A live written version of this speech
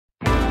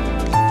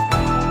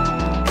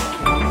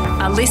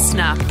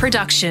listener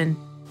production.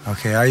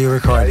 Okay, are you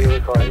recording?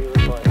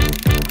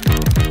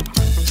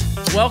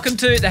 Welcome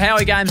to the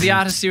Howie Games, the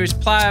Artist Series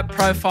player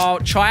profile,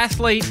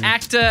 triathlete,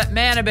 actor,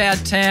 man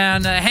about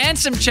town, a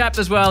handsome chap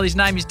as well. His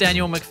name is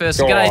Daniel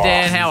MacPherson. G'day,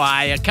 Dan. How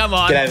are you? Come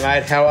on. G'day,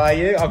 mate. How are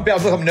you?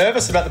 I'm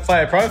nervous about the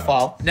player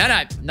profile.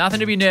 No, nothing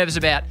to be nervous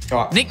about.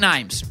 Right.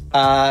 Nicknames.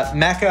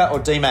 Macca or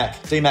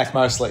D-Mac? D-Mac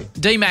mostly.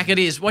 D-Mac it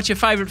is. What's your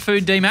favourite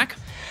food, D-Mac?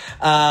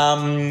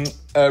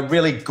 A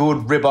really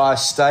good ribeye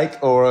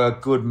steak or a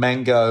good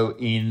mango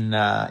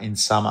in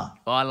summer.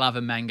 I love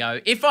a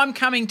mango. If I'm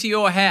coming to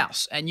your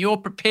house and you're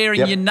preparing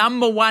Yep. your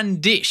number one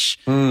dish,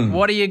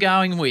 what are you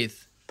going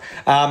with?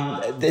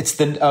 It's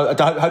the. I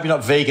hope you're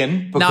not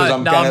vegan because No,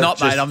 I'm no, going I'm not,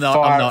 to mate. I'm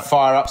not.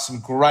 fire up some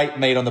great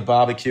meat on the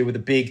barbecue with a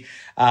big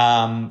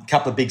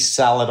couple of big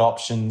salad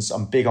options.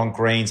 I'm big on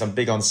greens. I'm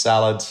big on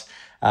salads.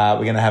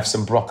 We're going to have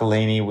some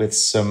broccolini with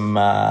some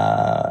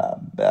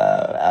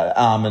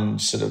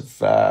almond sort of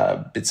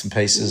bits and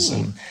pieces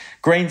and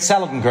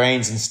salad and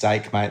greens and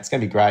steak, mate. It's going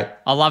to be great.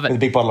 I love it. With a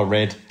big bottle of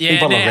red. Yeah, big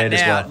bottle of red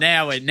as well.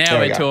 Now we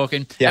we're go.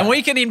 talking. Yeah. And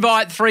we can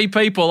invite 3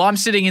 people. I'm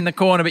sitting in the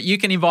corner, but you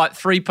can invite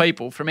 3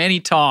 people from any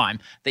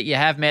time that you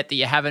have met, that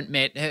you haven't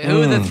met.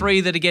 Who are the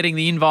 3 that are getting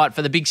the invite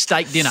for the big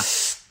steak dinner?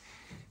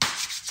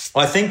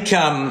 I think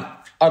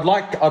I'd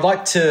like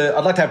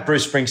to have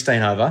Bruce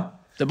Springsteen over.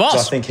 The boss. So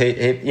I think I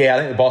think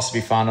the boss would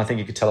be fun. I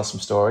think he could tell us some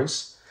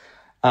stories.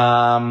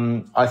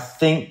 I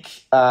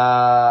think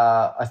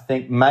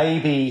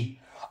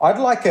maybe I'd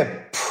like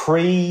a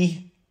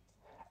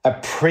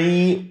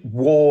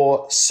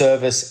pre-war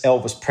service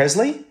Elvis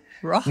Presley,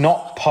 Right.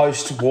 not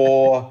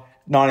post-war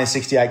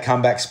 1968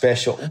 comeback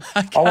special.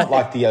 Okay. I want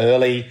like the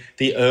early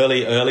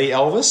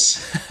Elvis,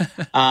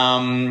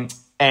 and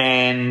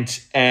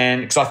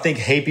because I think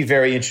he'd be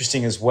very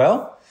interesting as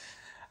well.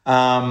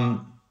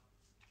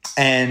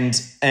 And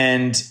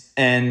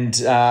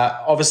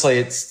obviously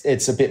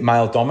it's a bit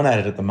male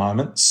dominated at the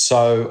moment.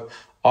 So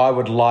I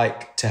would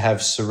like to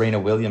have Serena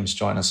Williams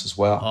join us as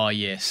well. Oh,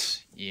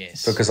 yes.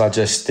 Because I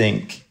just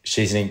think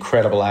she's an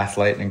incredible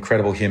athlete, an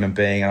incredible human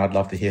being, and I'd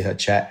love to hear her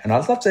chat. And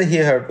I'd love to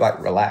hear her like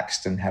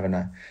relaxed and having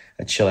a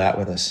chill out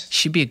with us.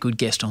 She'd be a good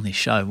guest on this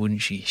show,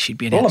 wouldn't she? She'd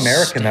be an All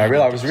American though.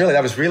 Really,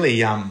 that was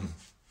really I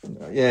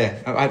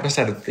must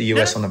have the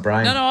US on the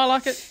brain. No, I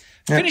like it.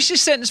 Yeah. Finish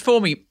this sentence for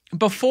me.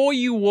 Before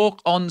you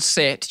walk on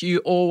set, you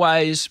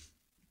always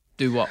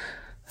do what?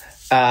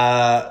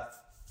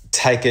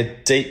 Take a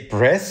deep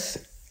breath,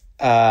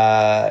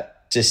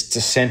 just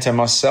to center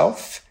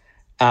myself,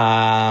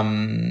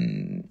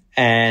 and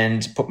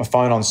put my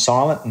phone on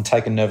silent and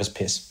take a nervous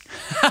piss.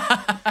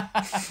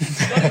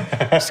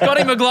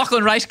 Scotty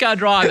McLaughlin, race car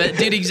driver,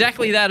 did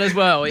exactly that as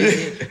well.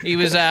 He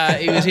was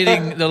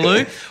hitting the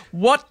loo.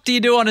 What do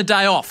you do on a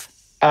day off?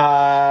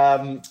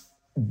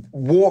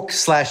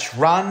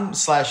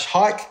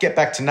 Walk/run/hike, get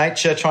back to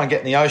nature, try and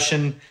get in the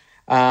ocean,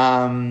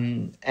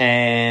 and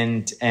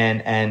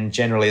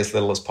generally as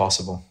little as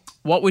possible.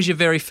 What was your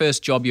very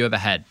first job you ever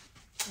had?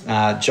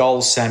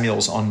 Joel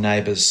Samuels on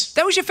Neighbours.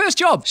 That was your first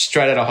job?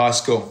 Straight out of high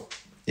school.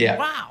 Yeah.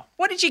 Wow.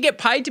 What did you get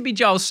paid to be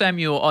Joel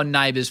Samuel on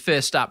Neighbours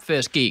first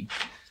gig?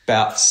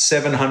 About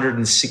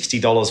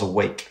 $760 a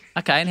week.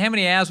 Okay, and how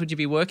many hours would you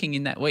be working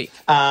in that week?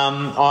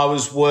 I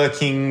was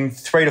working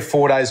 3 to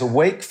 4 days a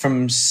week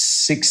from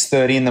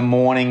 6:30 in the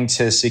morning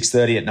to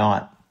 6:30 at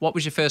night. What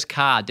was your first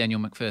car, Daniel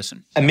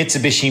MacPherson? A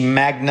Mitsubishi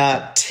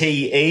Magna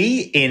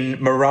TE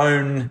in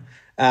maroon,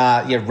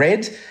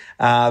 red,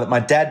 that my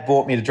dad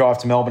bought me to drive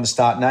to Melbourne to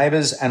start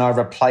Neighbours, and I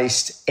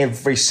replaced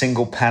every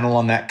single panel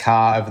on that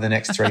car over the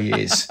next 3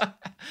 years.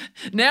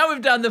 Now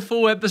we've done the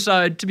full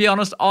episode. To be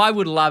honest, I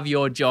would love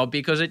your job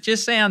because it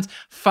just sounds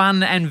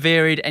fun and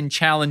varied and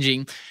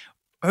challenging.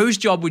 Whose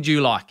job would you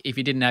like if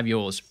you didn't have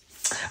yours?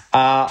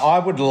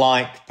 I would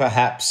like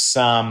perhaps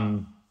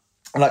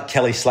like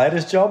Kelly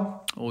Slater's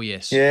job. Oh,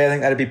 yes. Yeah, I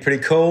think that'd be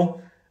pretty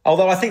cool.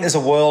 Although I think there's a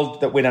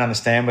world that we don't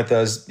understand with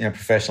those,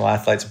 professional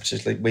athletes,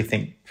 particularly we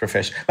think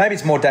professional. Maybe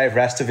it's more Dave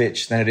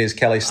Rastovich than it is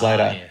Kelly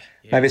Slater. Yeah.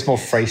 Maybe it's more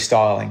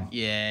freestyling.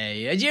 Yeah.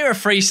 You're a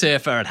free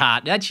surfer at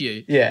heart, that's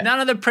you. Yeah. None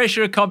of the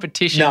pressure of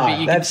competition, but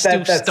you can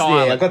still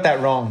style I it. got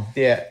that wrong.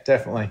 Yeah,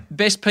 definitely.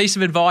 Best piece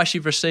of advice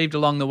you've received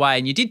along the way,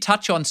 and you did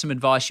touch on some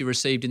advice you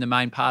received in the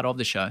main part of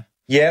the show.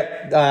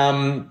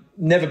 Yeah.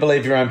 Never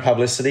believe your own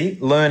publicity.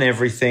 Learn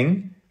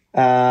everything.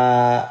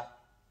 Back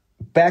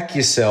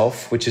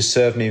yourself, which has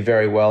served me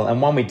very well.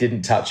 And one we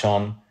didn't touch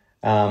on,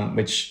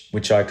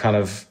 which I kind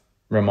of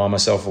remind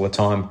myself all the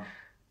time,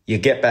 you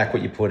get back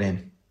what you put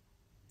in.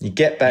 You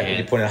get back what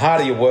you put in. The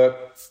harder you work,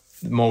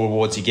 the more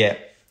rewards you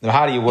get. The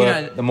harder you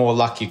work, the more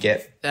luck you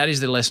get. That is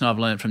the lesson I've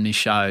learned from this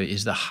show,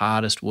 is the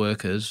hardest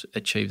workers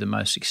achieve the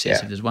most success.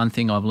 Yeah. If there's one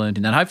thing I've learned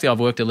in that, hopefully I've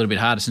worked a little bit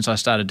harder since I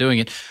started doing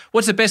it.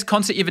 What's the best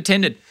concert you've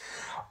attended?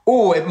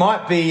 Oh, it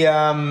might be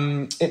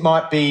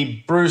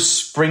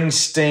Bruce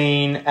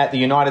Springsteen at the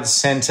United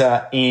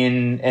Centre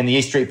and the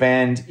E Street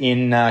Band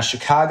in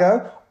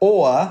Chicago,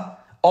 or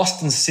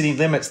Austin City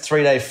Limits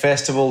 3-day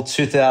festival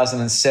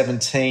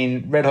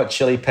 2017, Red Hot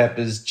Chili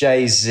Peppers,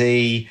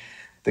 Jay-Z,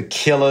 The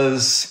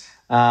Killers,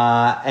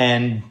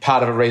 and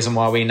part of a reason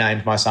why we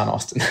named my son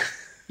Austin.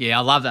 Yeah,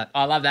 I love that.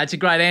 It's a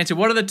great answer.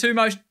 What are the two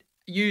most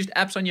used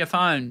apps on your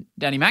phone,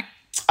 Danny Mac?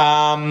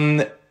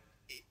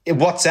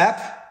 WhatsApp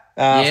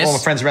for all my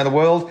friends around the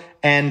world,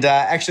 and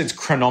actually it's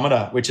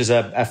Chronometer, which is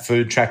a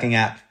food tracking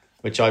app,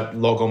 which I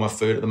log all my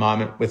food at the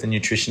moment with a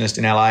nutritionist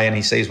in LA, and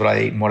he sees what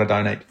I eat and what I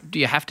don't eat. Do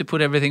you have to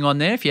put everything on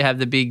there if you have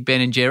the big Ben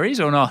and Jerry's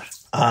or not?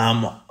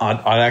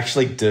 I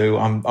actually do.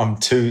 I'm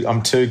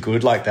too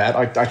good like that.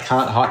 I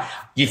can't hide.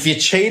 If you're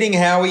cheating,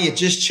 Howie, you're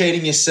just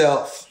cheating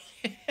yourself.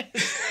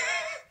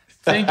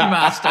 Thank you,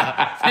 Master.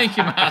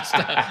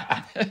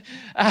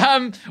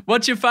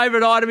 What's your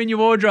favourite item in your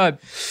wardrobe?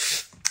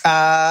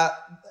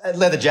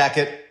 Leather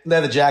jacket.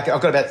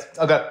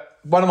 I've got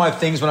one of my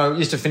things when I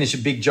used to finish a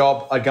big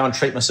job, I'd go and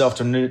treat myself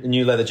to a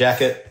new leather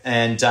jacket.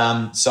 And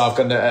so I've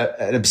got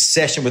an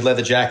obsession with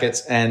leather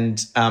jackets and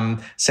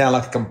sound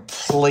like a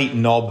complete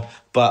knob,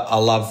 but I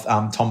love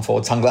Tom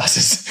Ford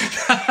sunglasses.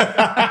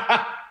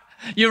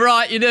 You're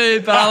right, you do,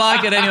 but I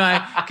like it anyway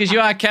because you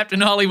are Captain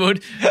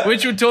Hollywood,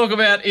 which we'll talk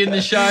about in the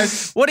show.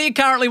 What are you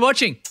currently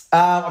watching?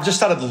 I've just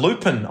started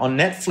Lupin on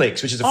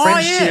Netflix, which is a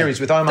French series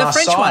with Omar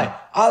Sy. One.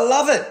 I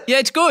love it. Yeah,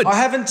 it's good. I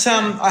haven't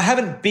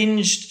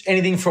binged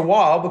anything for a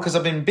while because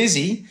I've been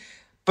busy,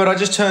 but I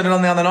just turned it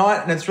on the other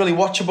night and it's really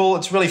watchable.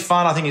 It's really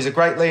fun. I think he's a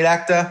great lead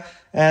actor.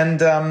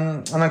 And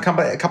I'm going to come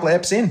a couple of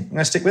eps in. I'm going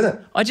to stick with it.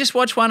 I just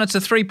watched one. It's a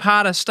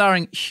 3-parter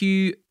starring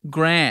Hugh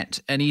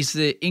Grant, and he's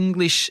the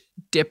English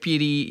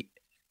deputy.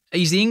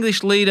 He's the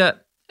English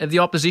leader of the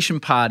opposition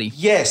party.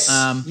 Yes.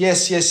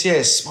 Yes.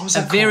 What was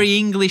that called? Very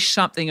English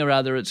something or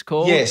other it's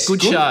called. Yes.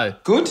 Good show.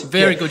 Good?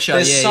 Very good show.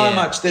 There's so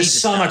much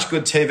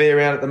good TV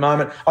around at the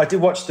moment. I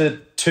did watch the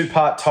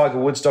 2-part Tiger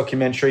Woods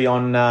documentary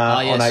on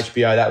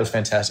HBO. That was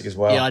fantastic as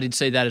well. Yeah, I did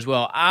see that as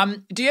well.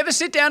 Do you ever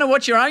sit down and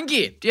watch your own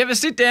gear? Do you ever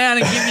sit down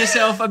and give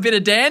yourself a bit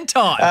of Dan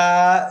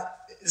time?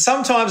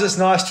 Sometimes it's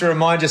nice to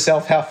remind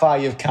yourself how far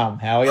you've come,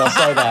 Howie. I'll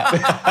say that.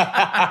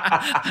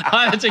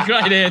 That's a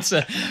great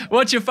answer.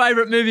 What's your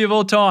favourite movie of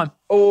all time?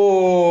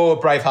 Oh,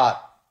 Braveheart.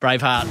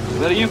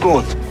 Where are you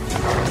going?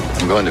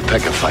 I'm going to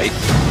pick a fight.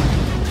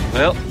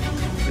 Well,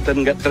 we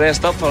didn't get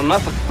dressed up for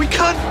nothing. We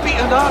can't beat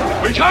an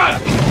army. We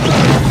can!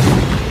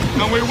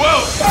 And we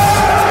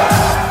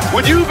will!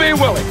 Would you be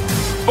willing,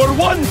 For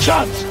one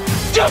chance,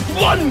 just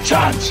one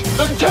chance,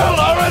 to tell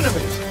our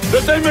enemies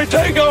that they may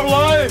take our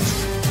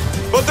lives,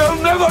 but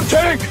they'll never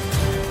take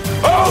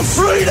our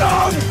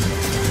freedom!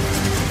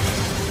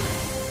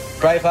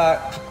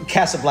 Braveheart,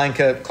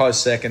 Casablanca, close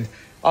second.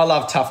 I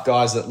love tough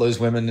guys that lose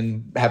women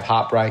and have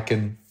heartbreak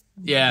and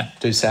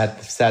do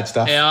sad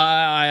stuff. Yeah,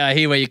 I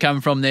hear where you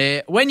come from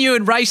there. When you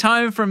would race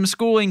home from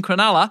school in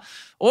Cronulla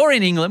or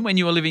in England when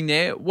you were living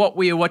there, what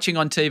were you watching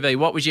on TV?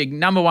 What was your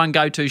number one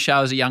go-to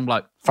show as a young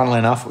bloke? Funnily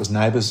enough, it was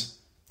Neighbours.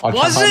 I'd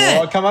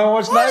come home and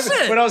watch Neighbours.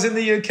 When I was in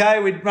the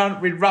UK, we'd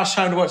rush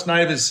home to watch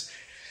Neighbours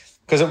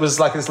because it was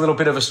like this little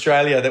bit of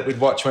Australia that we'd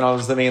watch when I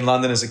was living in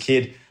London as a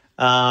kid.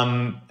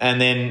 And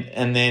then,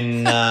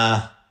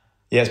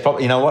 it's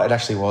probably, you know what? It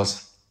actually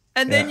was.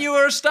 And then you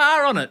were a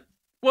star on it.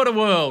 What a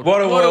world.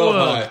 What a world,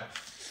 mate.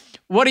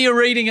 What are you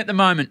reading at the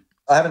moment?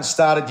 I haven't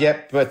started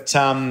yet, but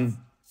a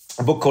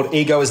book called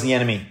Ego is the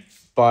Enemy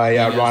by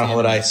Ryan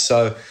Holiday.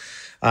 So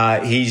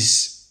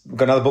he's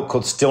got another book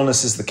called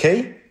Stillness is the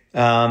Key,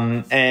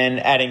 and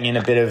adding in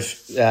a bit of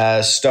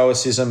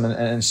stoicism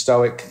and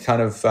stoic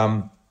kind of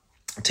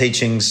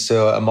teachings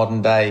to a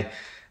modern day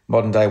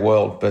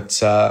world.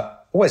 But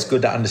always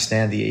good to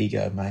understand the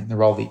ego, mate, and the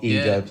role the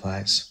ego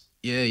plays.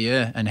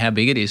 Yeah, and how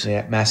big it is.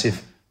 Yeah,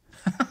 massive.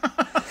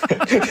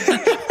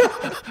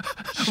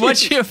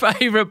 What's your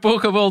favourite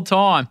book of all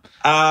time?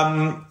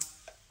 I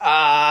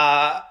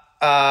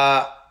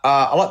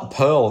like The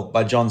Pearl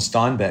by John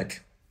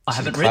Steinbeck. I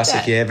haven't read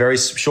classic, that. Yeah, very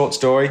short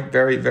story,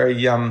 very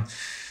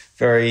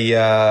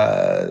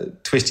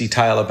twisty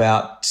tale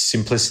about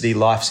simplicity,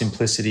 life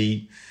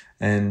simplicity,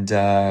 and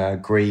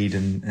greed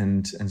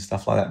and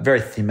stuff like that.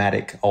 Very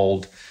thematic,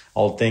 old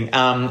thing.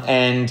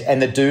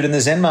 And the Dude and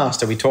the Zen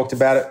Master. We talked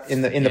about it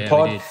in the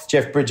pod.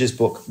 Jeff Bridges'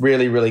 book.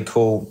 Really, really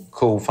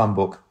cool, fun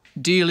book.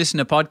 Do you listen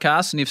to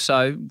podcasts? And if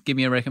so, give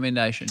me a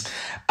recommendation.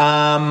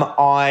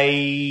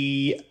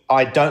 I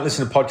don't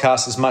listen to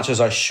podcasts as much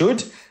as I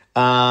should,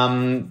 but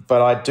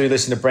I do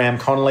listen to Bram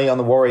Connolly on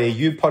the Warrior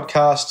U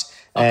podcast.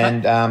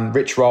 Okay. And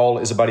Rich Roll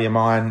is a buddy of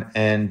mine,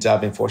 and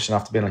I've been fortunate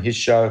enough to be on his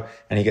show,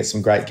 and he gets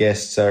some great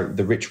guests. So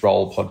the Rich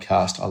Roll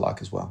podcast I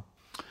like as well.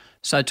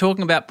 So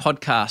talking about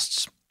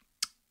podcasts,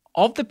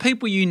 of the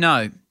people you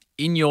know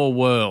in your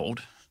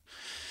world,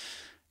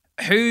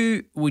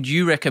 who would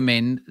you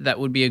recommend that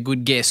would be a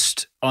good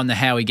guest on the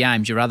Howie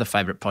Games, your other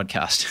favourite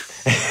podcast?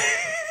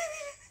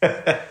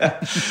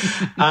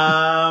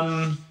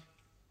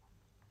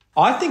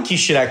 I think you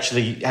should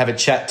actually have a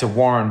chat to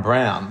Warren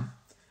Brown,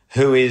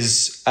 who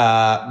is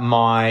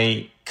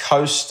my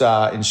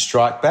co-star in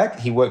Strike Back.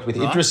 He worked with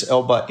Idris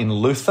Elba in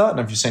Luther. I don't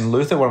know if you've seen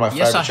Luther, one of my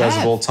favourite shows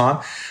of all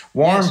time.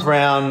 Warren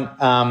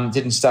Brown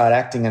didn't start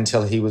acting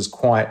until he was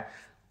quite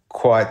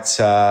quite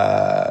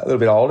a little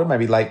bit older,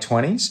 maybe late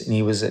 20s, and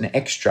he was an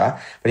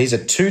extra. But he's a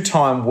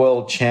 2-time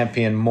world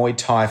champion Muay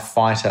Thai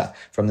fighter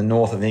from the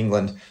north of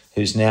England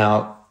who's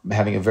now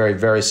having a very,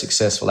 very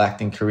successful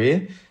acting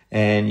career.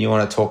 And you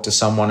want to talk to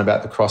someone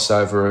about the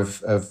crossover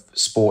of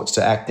sports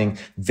to acting,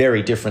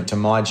 very different to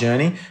my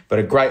journey, but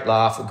a great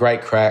laugh, a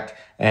great crack.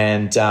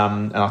 And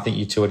I think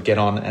you two would get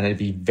on and it'd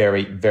be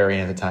very,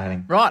 very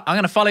entertaining. Right. I'm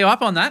going to follow you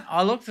up on that.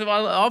 I'll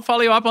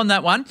follow you up on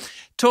that one.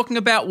 Talking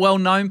about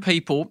well-known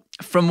people,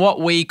 from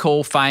what we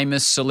call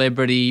famous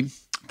celebrity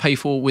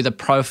people with a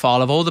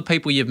profile of all the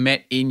people you've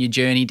met in your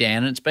journey,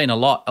 Dan, and it's been a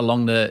lot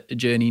along the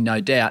journey,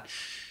 no doubt.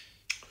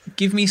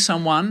 Give me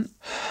someone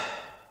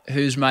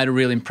who's made a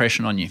real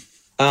impression on you.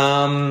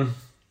 I've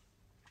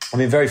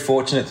been very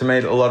fortunate to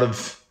meet a lot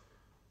of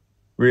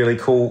really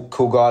cool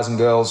guys and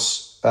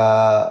girls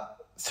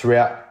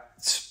throughout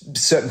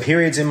certain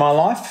periods in my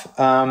life.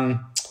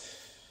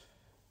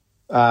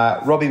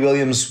 Robbie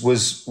Williams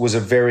was a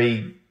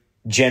very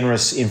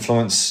generous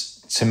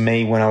influence to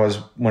me when I was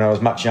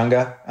much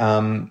younger.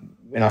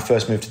 When I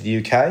first moved to the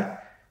UK.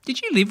 Did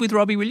you live with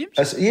Robbie Williams?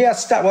 I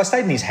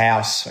stayed in his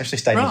house. I actually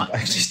stayed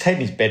in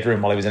his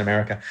bedroom while he was in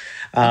America.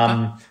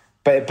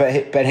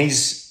 But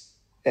he's,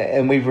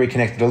 and we've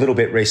reconnected a little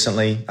bit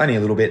recently, only a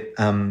little bit,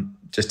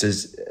 just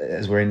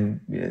as we're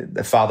in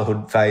the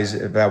fatherhood phase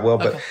of our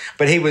world. Okay.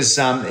 But he was,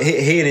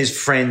 he and his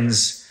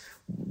friends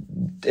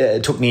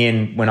took me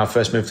in when I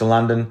first moved to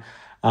London.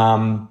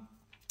 And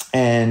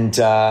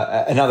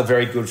another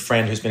very good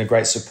friend who's been a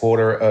great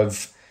supporter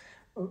of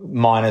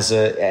mine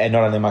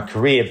not only my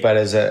career, but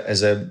as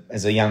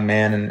a young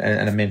man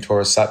and a mentor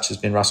as such has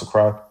been Russell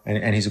Crowe,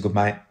 and he's a good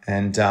mate.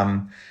 And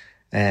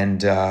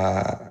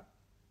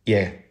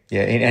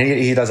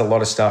he does a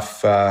lot of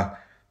stuff that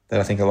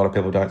I think a lot of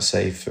people don't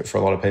see. For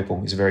a lot of people,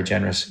 he's a very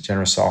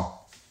generous soul.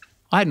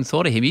 I hadn't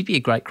thought of him. He'd be a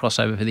great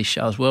crossover for this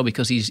show as well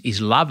because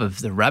his love of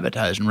the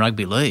Rabbitohs and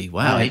rugby league.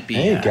 Wow, he'd be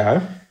there you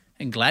go.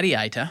 And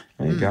Gladiator.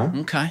 There you go.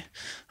 Okay,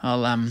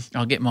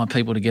 I'll get my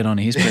people to get on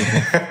his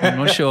people. I'm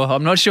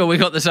not sure we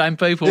got the same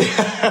people.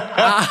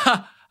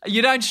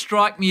 You don't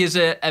strike me as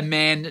a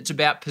man that's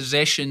about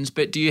possessions,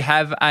 but do you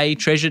have a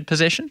treasured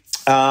possession?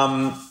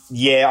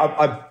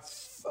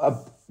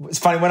 It's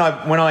funny when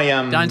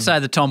I don't say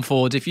the Tom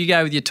Fords. If you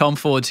go with your Tom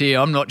Fords here,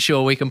 I'm not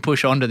sure we can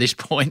push on to this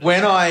point.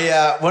 When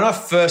I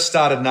first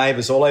started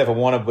Neighbours, all I ever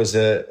wanted was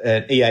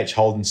an E.H.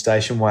 Holden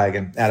station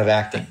wagon out of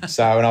acting.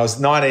 So when I was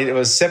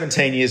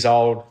 17 years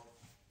old,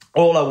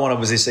 all I wanted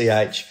was this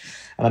E.H.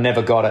 and I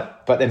never got it.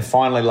 But then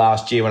finally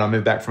last year when I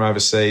moved back from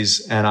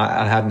overseas and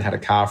I hadn't had a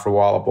car for a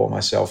while, I bought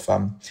myself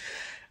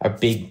a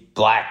big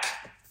blacked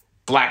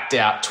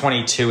out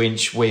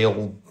 22-inch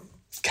wheel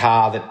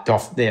car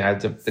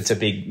it's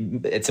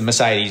a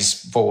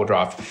Mercedes 4-wheel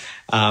drive,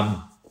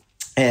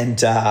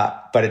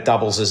 but it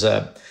doubles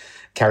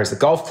carries the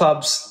golf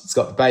clubs. It's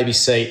got the baby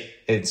seat.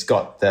 It's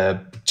got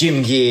the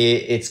gym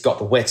gear. It's got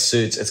the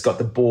wetsuits. It's got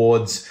the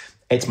boards.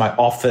 It's my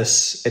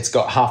office. It's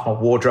got half my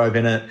wardrobe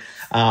in it.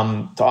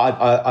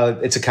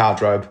 It's a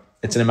cardrobe.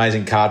 It's an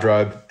amazing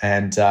cardrobe,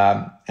 and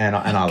I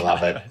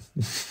love it.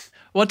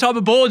 What type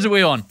of boards are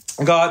we on?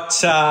 I've got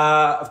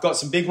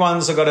some big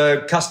ones. I've got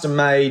a custom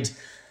made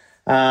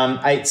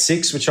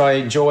 8.6, which I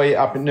enjoy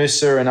up in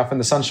Noosa and up in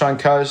the Sunshine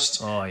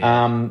Coast. Oh,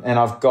 yeah. And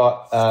I've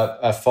got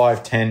a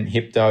 510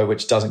 Hypto,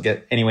 which doesn't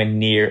get anywhere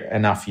near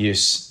enough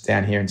use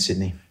down here in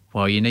Sydney.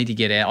 Well, you need to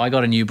get out. I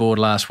got a new board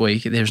last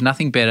week. There's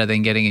nothing better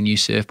than getting a new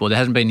surfboard. There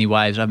hasn't been any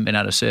waves. I haven't been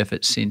able to surf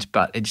it since,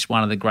 but it's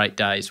one of the great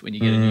days when you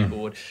get a new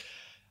board.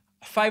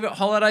 Favourite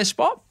holiday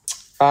spot?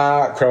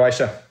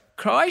 Croatia.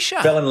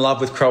 Croatia. Fell in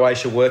love with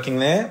Croatia working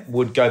there.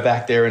 Would go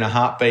back there in a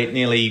heartbeat.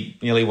 Nearly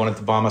wanted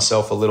to buy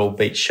myself a little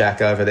beach shack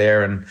over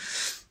there, and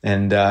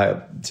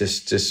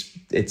just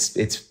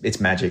it's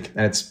magic,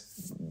 and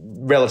it's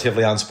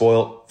relatively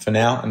unspoilt for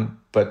now.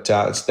 But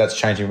that's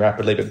changing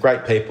rapidly. But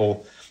great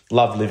people,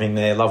 love living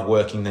there, love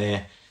working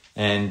there,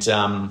 and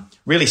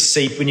really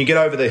see when you get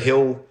over the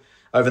hill,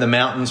 over the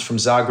mountains from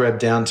Zagreb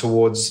down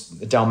towards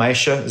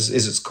Dalmatia, is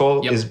it's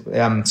called.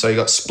 Yep. So you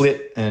got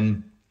Split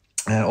and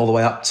all the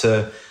way up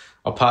to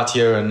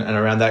Opatija and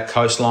around that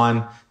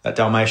coastline, that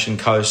Dalmatian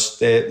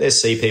coast. They're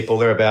sea people.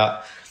 They're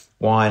about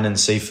wine and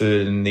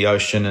seafood and the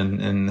ocean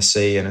and the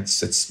sea, and it's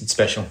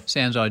special.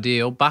 Sounds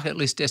ideal. Bucket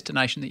list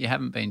destination that you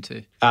haven't been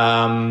to?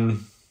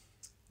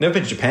 Never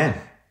been to Japan.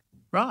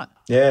 Right.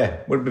 Yeah,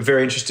 would be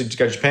very interested to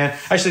go to Japan.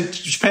 Actually,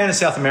 Japan and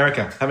South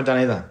America. Haven't done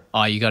either.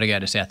 Oh, you got to go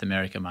to South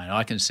America, mate.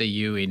 I can see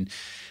you in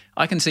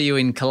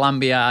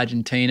Colombia,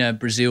 Argentina,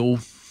 Brazil,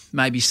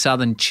 maybe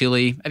southern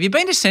Chile. Have you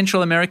been to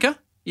Central America?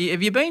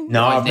 Have you been?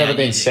 No, I've never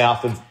been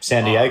south of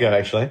San Diego,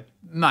 actually.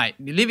 Mate,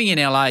 living in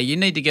LA, you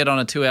need to get on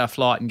a 2-hour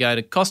flight and go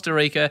to Costa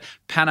Rica,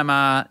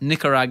 Panama,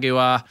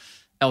 Nicaragua,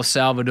 El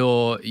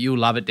Salvador. You'll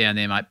love it down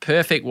there, mate.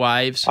 Perfect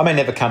waves. I may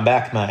never come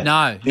back, mate.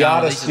 No. The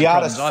artist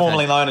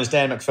formerly known as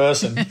Dan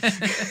MacPherson.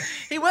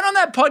 He went on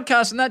that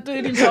podcast and that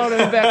dude told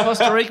him about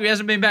Costa Rica. He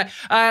hasn't been back.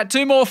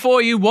 2 more for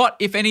you. What,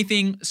 if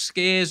anything,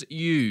 scares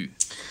you?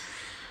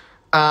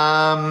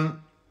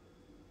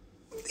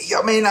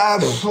 I mean,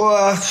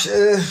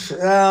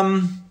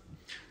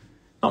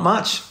 not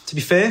much, to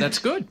be fair. That's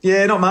good.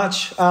 Yeah, not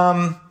much.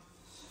 I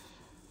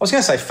was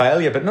going to say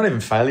failure, but not even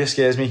failure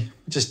scares me.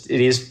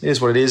 It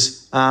is what it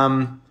is.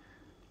 Some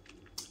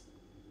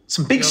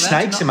big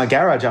snakes in my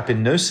garage up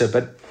in Noosa,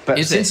 but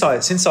since I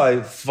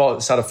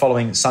started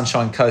following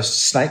Sunshine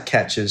Coast snake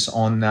catchers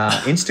on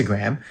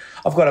Instagram,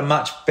 I've got a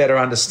much better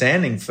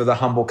understanding for the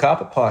humble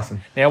carpet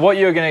python. Now, what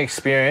you're going to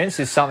experience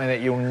is something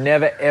that you'll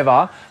never,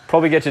 ever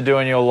probably get to do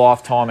in your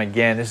lifetime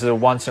again. This is a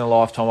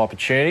once-in-a-lifetime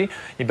opportunity.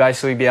 You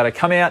basically be able to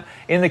come out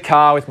in the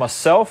car with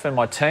myself and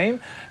my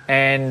team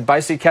and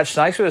basically catch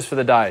snakes with us for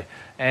the day.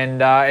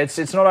 And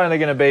it's not only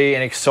going to be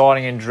an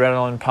exciting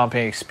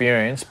adrenaline-pumping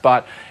experience,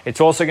 but it's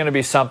also going to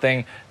be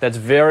something that's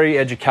very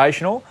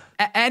educational.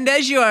 And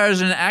as you are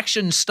as an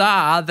action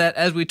star that,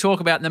 as we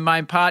talk about in the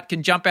main part,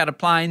 can jump out of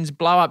planes,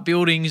 blow up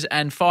buildings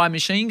and fire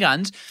machine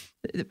guns,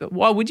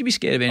 why would you be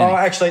scared of anything? Oh,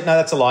 actually, no,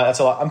 that's a lie.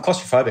 I'm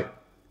claustrophobic.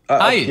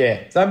 Are you?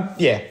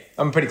 Yeah.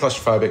 I'm pretty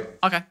claustrophobic.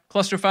 Okay,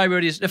 claustrophobia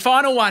it is. The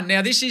final one.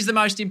 Now, this is the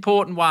most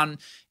important one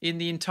in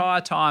the entire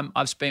time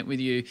I've spent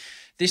with you.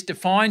 This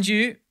defines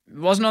you, it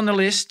wasn't on the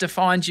list,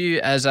 defines you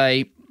as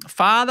a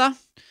father,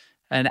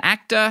 an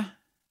actor,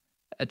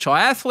 a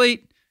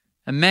triathlete,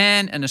 a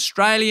man, an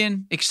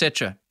Australian,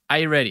 etc. Are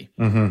you ready?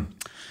 Mm-hmm.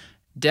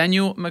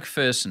 Daniel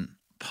MacPherson,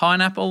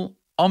 pineapple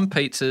on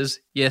pizzas,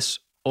 yes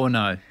or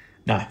no?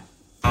 No.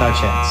 No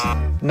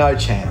chance. No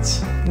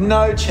chance.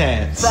 No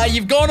chance. Bro,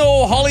 you've gone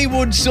all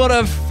Hollywood sort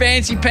of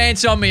fancy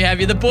pants on me,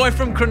 have you? The boy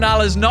from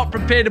Cronulla's not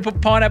prepared to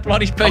put pineapple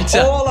on his pizza.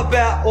 I'm all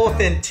about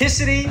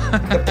authenticity.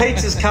 The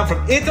pizzas come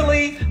from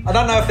Italy. I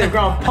don't know if they're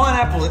growing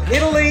pineapple in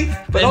Italy,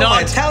 but all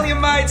my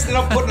Italian mates, they're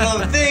not putting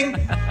another thing.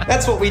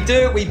 That's what we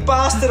do. We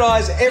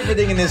bastardise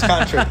everything in this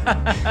country.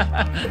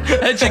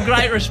 That's a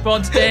great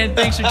response, Dan.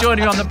 Thanks for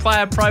joining me on the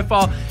Player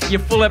Profile. Your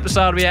full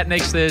episode will be out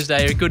next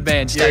Thursday. You're a good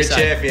man. Stay safe.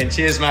 You're a champion.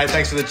 Cheers, mate.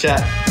 Thanks for the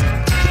chat.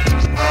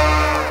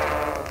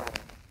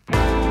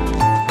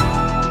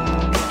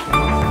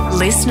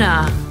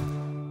 Listener.